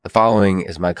following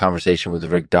is my conversation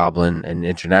with Rick Doblin, an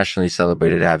internationally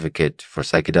celebrated advocate for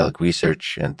psychedelic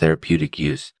research and therapeutic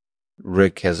use.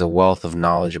 Rick has a wealth of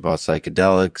knowledge about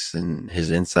psychedelics, and his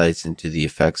insights into the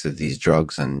effects of these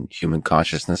drugs on human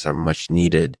consciousness are much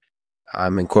needed.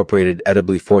 I'm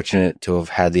edibly fortunate to have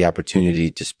had the opportunity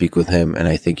to speak with him, and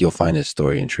I think you'll find his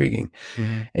story intriguing.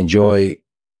 Enjoy.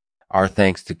 Our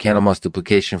thanks to Candlemas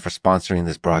Duplication for sponsoring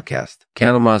this broadcast.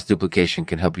 Candlemas Duplication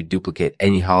can help you duplicate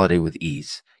any holiday with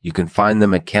ease. You can find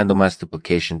them at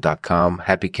candlemasduplication.com,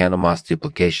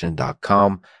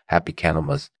 happycandlemasduplication.com, happy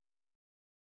Candlemas.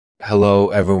 Hello,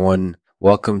 everyone.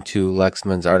 Welcome to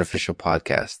Lexman's Artificial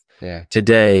Podcast.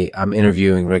 Today, I'm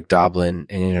interviewing Rick Doblin,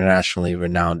 an internationally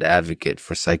renowned advocate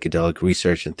for psychedelic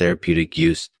research and therapeutic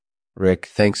use. Rick,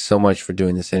 thanks so much for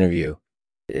doing this interview.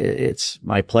 It's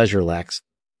my pleasure, Lex.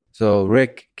 So,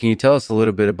 Rick, can you tell us a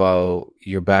little bit about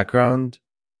your background?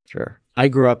 Sure. I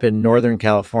grew up in Northern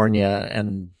California,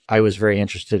 and I was very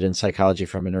interested in psychology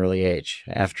from an early age.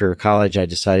 After college, I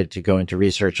decided to go into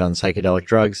research on psychedelic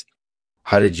drugs.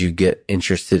 How did you get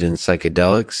interested in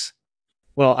psychedelics?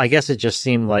 Well, I guess it just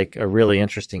seemed like a really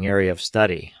interesting area of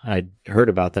study. I'd heard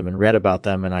about them and read about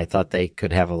them, and I thought they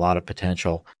could have a lot of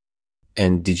potential.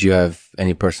 And did you have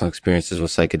any personal experiences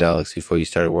with psychedelics before you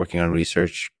started working on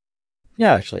research?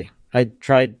 Yeah, actually. I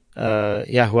tried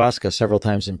ayahuasca several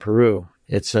times in Peru.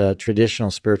 It's a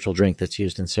traditional spiritual drink that's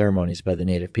used in ceremonies by the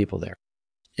native people there.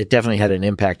 It definitely had an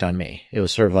impact on me. It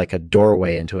was sort of like a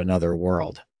doorway into another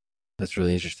world. That's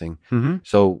really interesting.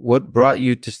 So what brought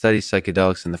you to study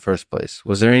psychedelics in the first place?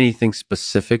 Was there anything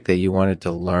specific that you wanted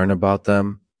to learn about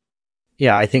them?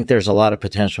 Yeah, I think there's a lot of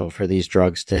potential for these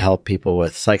drugs to help people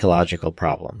with psychological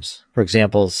problems. For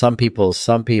example, some people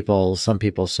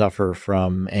suffer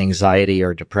from anxiety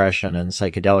or depression, and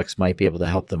psychedelics might be able to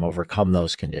help them overcome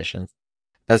those conditions.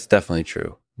 That's definitely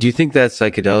true. Do you think that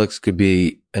psychedelics could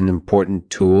be an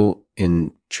important tool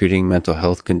in treating mental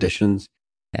health conditions?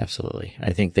 Absolutely.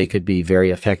 I think they could be very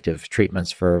effective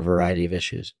treatments for a variety of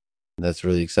issues. That's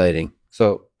really exciting.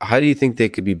 So how do you think they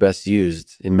could be best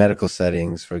used in medical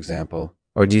settings, for example?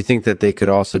 Or do you think that they could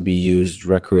also be used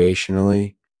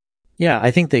recreationally? Yeah, I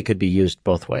think they could be used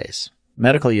both ways.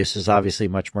 Medical use is obviously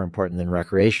much more important than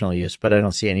recreational use, but I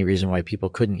don't see any reason why people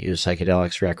couldn't use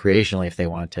psychedelics recreationally if they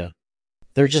want to.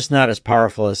 They're just not as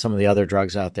powerful as some of the other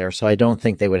drugs out there, so I don't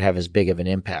think they would have as big of an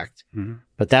impact.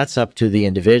 But that's up to the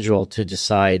individual to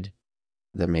decide.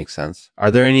 That makes sense. Are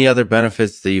there any other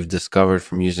benefits that you've discovered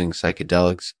from using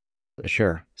psychedelics?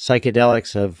 Sure.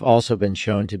 Psychedelics have also been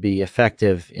shown to be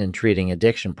effective in treating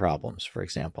addiction problems, for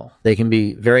example. They can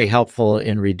be very helpful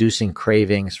in reducing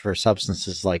cravings for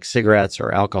substances like cigarettes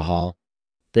or alcohol.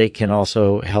 They can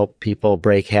also help people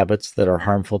break habits that are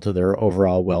harmful to their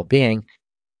overall well-being.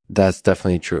 That's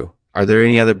definitely true. Are there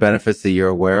any other benefits that you're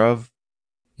aware of?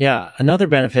 Yeah, another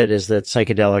benefit is that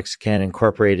psychedelics can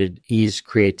ease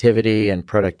creativity and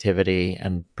productivity.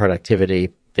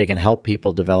 They can help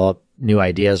people develop new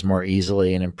ideas more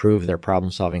easily and improve their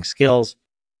problem-solving skills.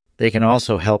 They can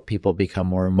also help people become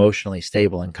more emotionally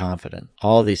stable and confident.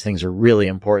 All of these things are really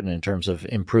important in terms of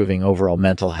improving overall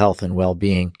mental health and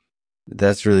well-being.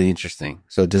 That's really interesting.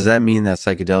 So does that mean that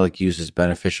psychedelic use is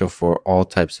beneficial for all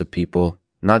types of people,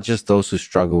 not just those who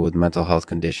struggle with mental health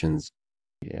conditions?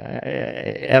 Yeah,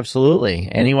 absolutely.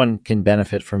 Anyone can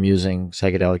benefit from using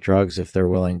psychedelic drugs if they're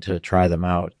willing to try them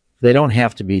out. They don't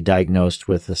have to be diagnosed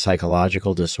with a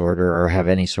psychological disorder or have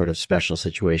any sort of special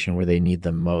situation where they need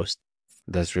them most.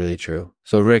 That's really true.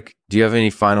 So, Rick, do you have any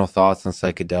final thoughts on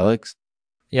psychedelics?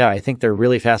 Yeah, I think they're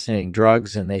really fascinating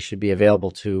drugs and they should be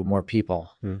available to more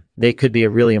people. They could be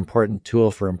a really important tool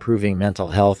for improving mental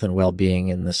health and well-being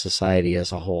in the society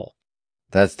as a whole.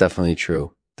 That's definitely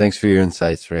true. Thanks for your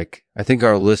insights, Rick. I think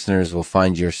our listeners will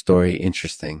find your story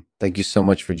interesting. Thank you so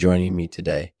much for joining me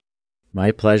today.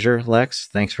 My pleasure, Lex.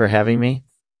 Thanks for having me.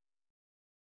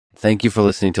 Thank you for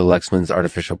listening to Lexman's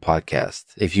Artificial Podcast.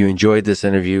 If you enjoyed this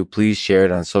interview, please share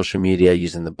it on social media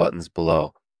using the buttons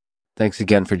below. Thanks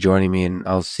again for joining me, and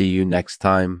I'll see you next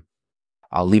time.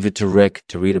 I'll leave it to Rick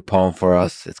to read a poem for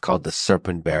us. It's called The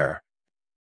Serpent Bearer.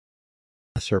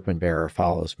 The serpent bearer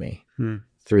follows me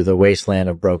through the wasteland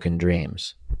of broken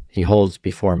dreams. He holds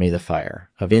before me the fire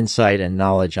of insight and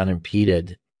knowledge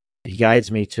unimpeded. He guides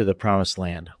me to the promised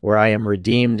land, where I am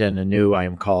redeemed and anew I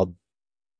am called